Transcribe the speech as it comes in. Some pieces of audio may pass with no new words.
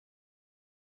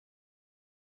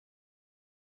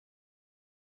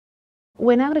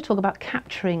we're now going to talk about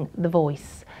capturing the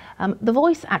voice. The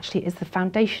voice actually is the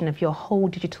foundation of your whole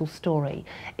digital story.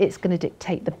 It's going to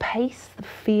dictate the pace, the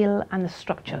feel and the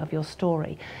structure of your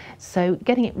story. So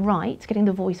getting it right, getting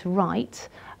the voice right,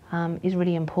 is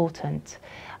really important.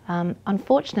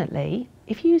 Unfortunately,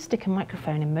 if you stick a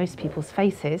microphone in most people's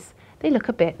faces, they look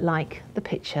a bit like the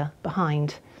picture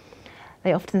behind.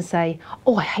 They often say,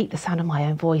 "Oh, I hate the sound of my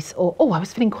own voice," or "Oh, I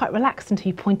was feeling quite relaxed until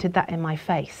you pointed that in my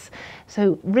face."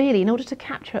 So really, in order to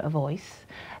capture a voice,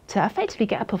 to effectively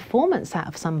get a performance out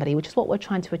of somebody, which is what we're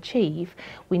trying to achieve,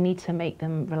 we need to make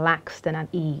them relaxed and at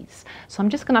ease. So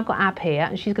I've got Ab here,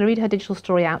 and she's going to read her digital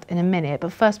story out in a minute.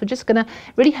 But first, we're just going to,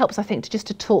 really helps, I think,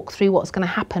 to talk through what's going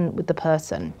to happen with the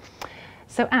person.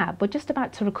 So Ab, we're just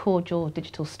about to record your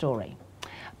digital story.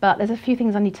 But there's a few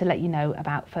things I need to let you know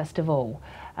about first of all.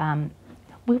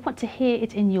 We want to hear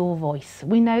it in your voice.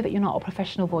 We know that you're not a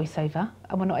professional voiceover,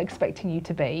 and we're not expecting you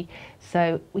to be.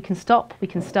 So we can stop, we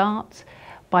can start.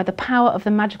 By the power of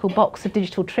the magical box of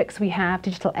digital tricks we have,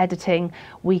 digital editing,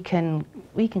 we can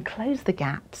close the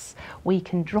gaps. We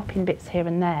can drop in bits here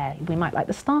and there. We might like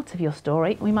the start of your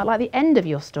story, we might like the end of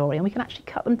your story, and we can actually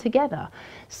cut them together.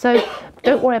 So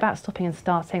don't worry about stopping and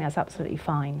starting, that's absolutely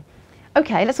fine.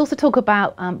 Okay, let's also talk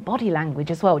about body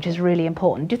language as well, which is really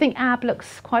important. Do you think Ab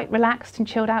looks quite relaxed and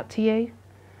chilled out to you?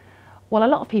 Well,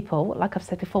 a lot of people, like I've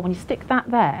said before, when you stick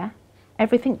that there,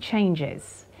 everything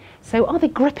changes. So are they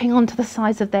gripping onto the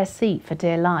sides of their seat for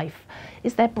dear life?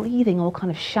 Is their breathing all kind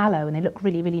of shallow and they look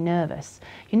really, really nervous?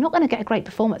 You're not going to get a great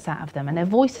performance out of them, and their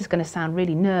voice is going to sound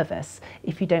really nervous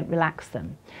if you don't relax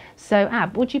them. So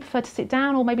Ab, would you prefer to sit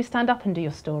down or maybe stand up and do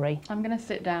your story? I'm going to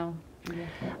sit down.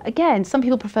 Again, some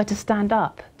people prefer to stand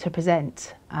up to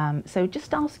present. So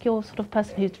just ask your sort of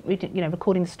person who's reading,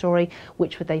 recording the story,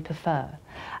 which would they prefer.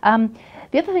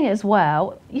 The other thing as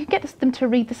well, you can get them to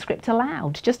read the script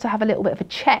aloud, just to have a little bit of a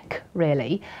check,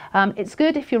 really. It's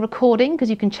good if you're recording because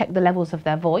you can check the levels of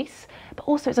their voice, but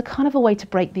also it's a kind of a way to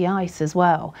break the ice as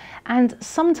well. And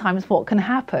sometimes what can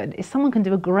happen is someone can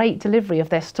do a great delivery of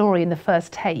their story in the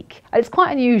first take. And it's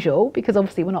quite unusual because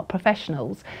obviously we're not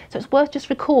professionals, so it's worth just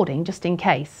recording just in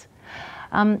case.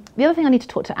 The other thing I need to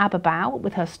talk to Ab about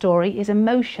with her story is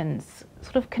emotions,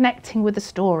 sort of connecting with the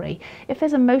story. If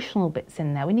there's emotional bits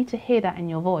in there, we need to hear that in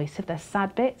your voice. If there's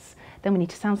sad bits, then we need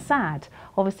to sound sad.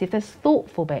 Obviously, if there's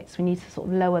thoughtful bits, we need to sort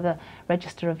of lower the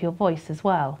register of your voice as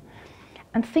well.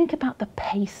 And think about the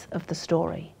pace of the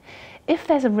story. If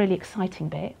there's a really exciting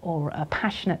bit or a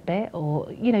passionate bit,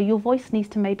 or your voice needs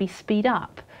to maybe speed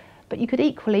up. But you could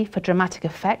equally, for dramatic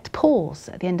effect, pause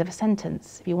at the end of a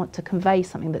sentence if you want to convey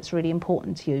something that's really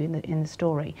important to you in the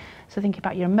story. So think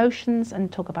about your emotions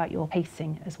and talk about your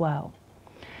pacing as well.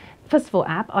 First of all,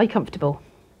 Ab, are you comfortable?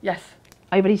 Yes.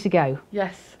 Are you ready to go?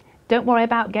 Yes. Don't worry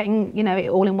about getting it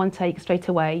all in one take straight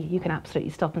away. You can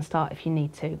absolutely stop and start if you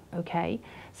need to. Okay.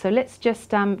 So let's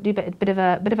just do a bit of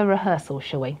a rehearsal,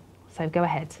 shall we? So go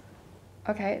ahead.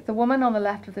 Okay. The woman on the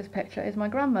left of this picture is my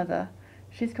grandmother.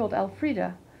 She's called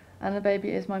Elfrida. And the baby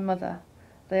is my mother.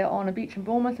 They are on a beach in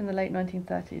Bournemouth in the late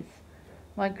 1930s.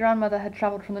 My grandmother had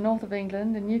travelled from the north of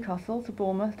England in Newcastle to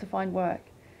Bournemouth to find work.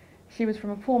 She was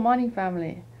from a poor mining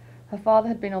family. Her father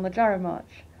had been on the Jarrow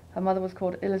March. Her mother was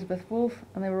called Elizabeth Wolfe,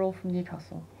 and they were all from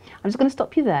Newcastle. I'm just going to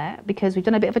stop you there because we've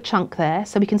done a bit of a chunk there,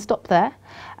 so we can stop there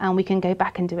and we can go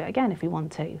back and do it again if we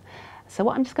want to. So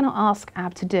what I'm just going to ask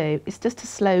Ab to do is just to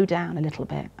slow down a little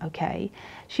bit, okay?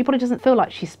 She probably doesn't feel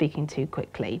like she's speaking too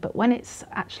quickly, but when it's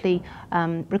actually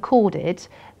recorded,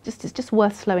 it's just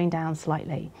worth slowing down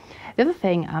slightly. The other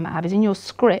thing, Ab, is in your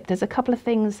script, there's a couple of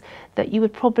things that you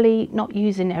would probably not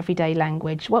use in everyday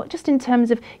language. Well, just in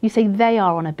terms of, you say they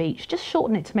are on a beach, just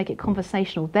shorten it to make it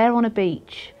conversational. They're on a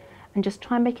beach, and just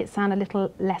try and make it sound a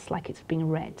little less like it's being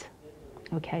read.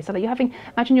 Okay, so that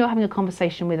imagine you're having a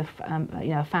conversation with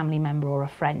a family member or a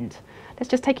friend. Let's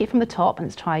just take it from the top and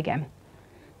let's try again.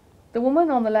 The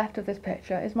woman on the left of this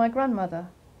picture is my grandmother.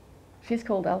 She's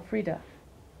called Elfrida.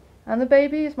 And the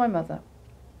baby is my mother.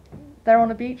 They're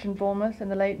on a beach in Bournemouth in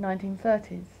the late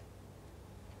 1930s.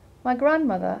 My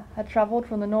grandmother had travelled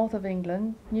from the north of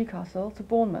England, Newcastle, to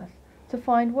Bournemouth to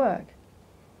find work.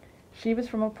 She was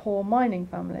from a poor mining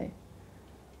family.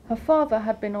 Her father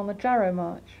had been on the Jarrow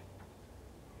March.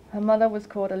 Her mother was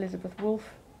called Elizabeth Wolfe,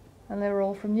 and they were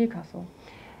all from Newcastle.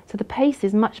 So the pace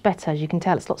is much better, as you can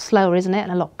tell. It's a lot slower, isn't it,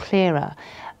 and a lot clearer.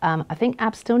 I think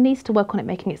Ab still needs to work on it,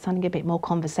 making it sounding a bit more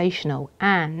conversational.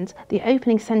 And the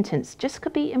opening sentence just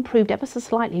could be improved ever so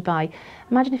slightly by,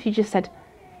 imagine if you just said,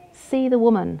 "See the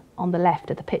woman on the left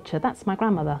of the picture, that's my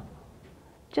grandmother."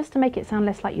 Just to make it sound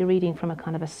less like you're reading from a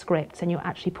kind of a script and you're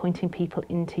actually pointing people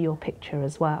into your picture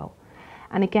as well.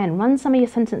 And again, run some of your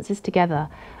sentences together.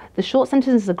 The short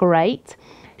sentences are great.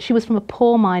 She was from a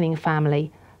poor mining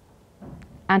family,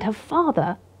 and her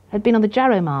father had been on the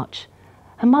Jarrow March.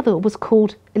 Her mother was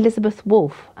called Elizabeth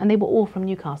Wolfe, and they were all from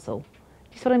Newcastle. Do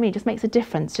you see what I mean? It just makes a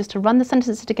difference just to run the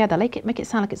sentences together, make it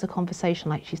sound like it's a conversation,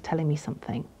 like she's telling me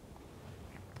something.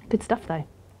 Good stuff, though.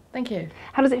 Thank you.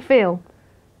 How does it feel?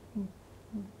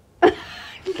 I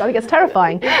think it's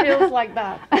terrifying. It feels like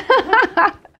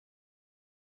that.